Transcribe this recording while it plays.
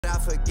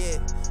forget?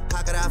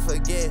 How could I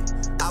forget?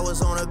 I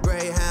was on a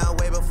Greyhound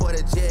way before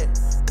the jet.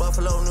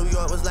 Buffalo, New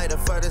York was like the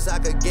furthest I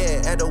could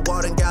get. At the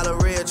Walden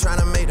Galleria, trying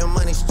to make the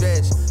money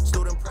stretch.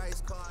 Student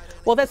price card.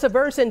 Well, that's a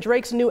verse in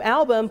Drake's new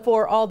album,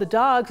 For All the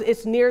Dogs.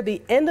 It's near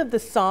the end of the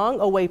song,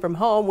 Away From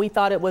Home. We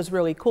thought it was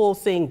really cool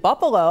seeing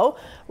Buffalo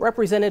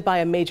represented by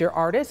a major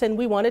artist, and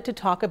we wanted to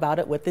talk about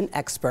it with an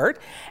expert.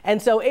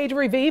 And so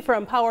ADRI V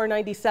from Power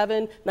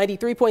 93.7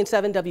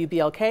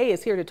 WBLK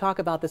is here to talk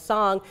about the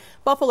song.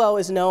 Buffalo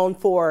is known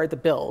for the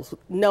Bills,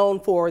 known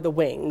for the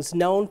Wings,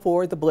 known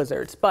for the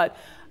Blizzards. But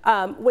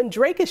when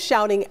Drake is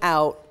shouting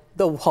out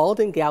the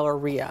Walden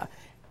Galleria,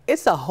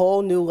 it's a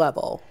whole new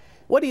level.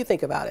 What do you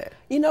think about it?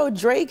 You know,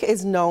 Drake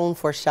is known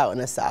for shouting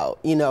us out.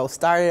 You know,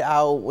 started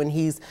out when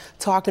he's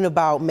talking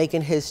about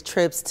making his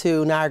trips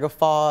to Niagara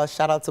Falls,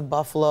 shout out to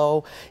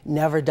Buffalo,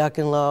 never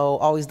ducking low,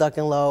 always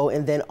ducking low,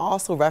 and then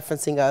also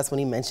referencing us when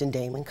he mentioned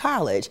Damon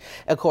College,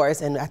 of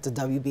course, and at the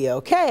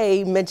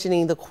WBLK,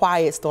 mentioning the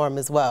Quiet Storm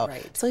as well.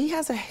 Right. So he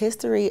has a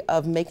history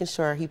of making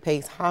sure he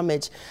pays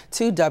homage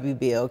to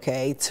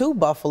WBLK, to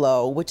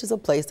Buffalo, which is a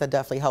place that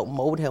definitely helped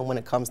mold him when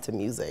it comes to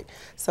music.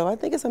 So I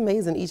think it's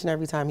amazing each and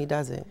every time he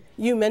does it.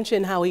 You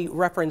mentioned how he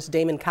referenced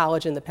Damon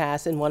College in the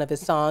past in one of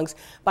his songs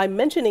by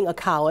mentioning a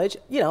college,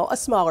 you know, a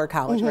smaller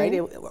college, right?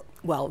 It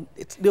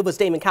was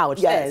Damon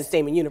College then, it's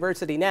Damon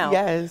University now.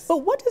 Yes. But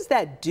what does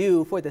that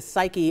do for the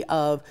psyche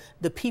of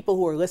the people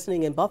who are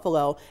listening in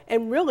Buffalo?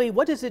 And really,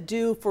 what does it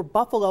do for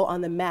Buffalo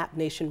on the map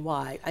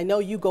nationwide? I know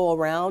you go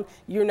around,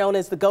 you're known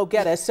as the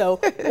go-getter, so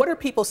what are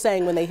people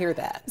saying when they hear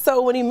that?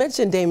 So when he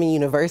mentioned Damon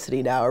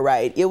University now,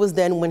 right, it was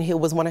then when it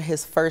was one of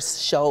his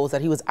first shows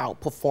that he was out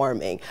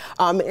performing.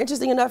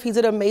 Interesting enough, he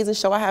did an amazing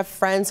show. I have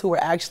friends who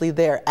were actually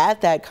there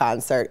at that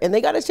concert, and they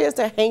got a chance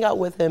to hang out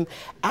with him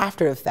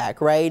after the fact,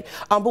 right?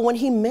 But when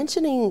he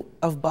mentioning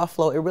of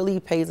Buffalo, it really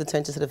pays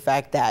attention to the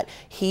fact that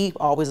he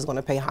always is going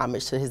to pay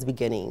homage to his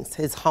beginnings,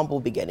 his humble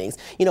beginnings.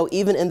 You know,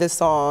 even in this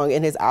song,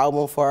 in his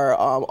album For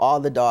All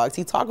the Dogs,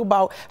 he talked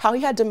about how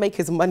he had to make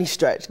his money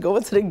stretch,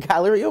 going to the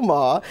Galleria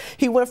Mall.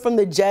 He went from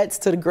the Jets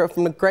to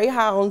from the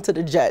Greyhound to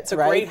the Jets,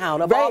 right?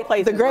 Greyhound of all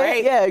places,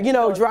 right? Yeah, you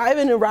know,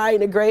 driving and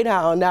riding a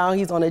Greyhound. Now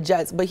he's on the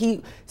Jets, but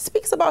he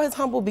speaks about his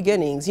humble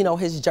beginnings, you know,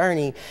 his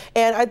journey,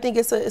 and I think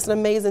it's an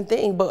amazing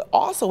thing. But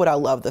also, what I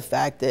love the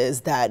fact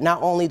is that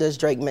not only does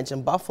Drake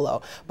mention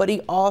Buffalo, but he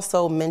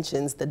also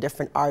mentions the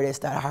different artists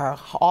that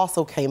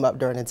also came up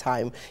during the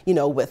time, you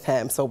know, with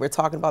him. So we're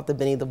talking about the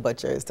Benny the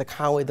Butchers, the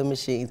Conway the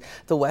Machines,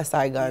 the West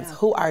Side Guns,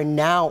 who are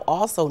now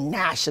also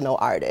national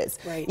artists,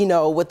 you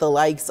know, with the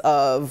likes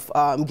of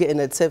getting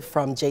a tip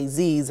from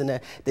Jay-Z's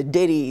and the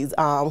Diddy's,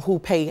 who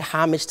pay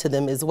homage to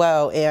them as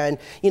well. And,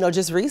 you know,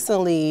 just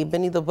recently,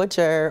 Benny the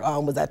Butcher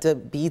was at the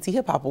BET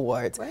Hip Hop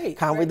Awards.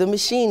 Conway the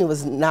Machine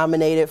was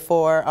nominated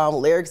for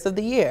Lyrics of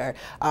the Year.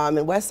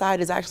 And West Side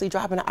is actually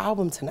dropping an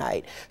album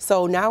tonight.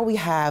 So now we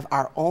have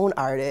our own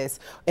artists,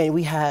 and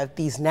we have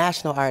these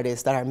national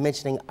artists that are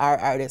mentioning our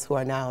artists who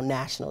are now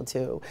national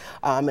too.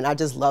 And I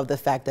just love the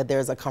fact that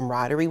there's a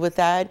camaraderie with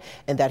that,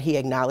 and that he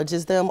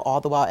acknowledges them, all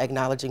the while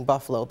acknowledging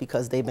Buffalo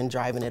because they've been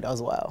driving it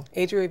as well.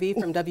 ADRI V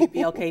from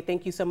WBLK,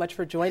 thank you so much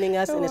for joining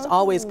us. And it's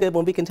always good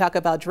when we can talk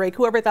about Drake.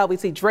 Whoever thought we'd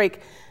see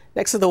Drake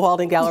next to the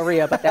Walden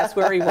Galleria, but that's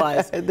where he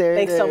was.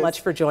 Thanks so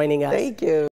much for joining us. Thank you.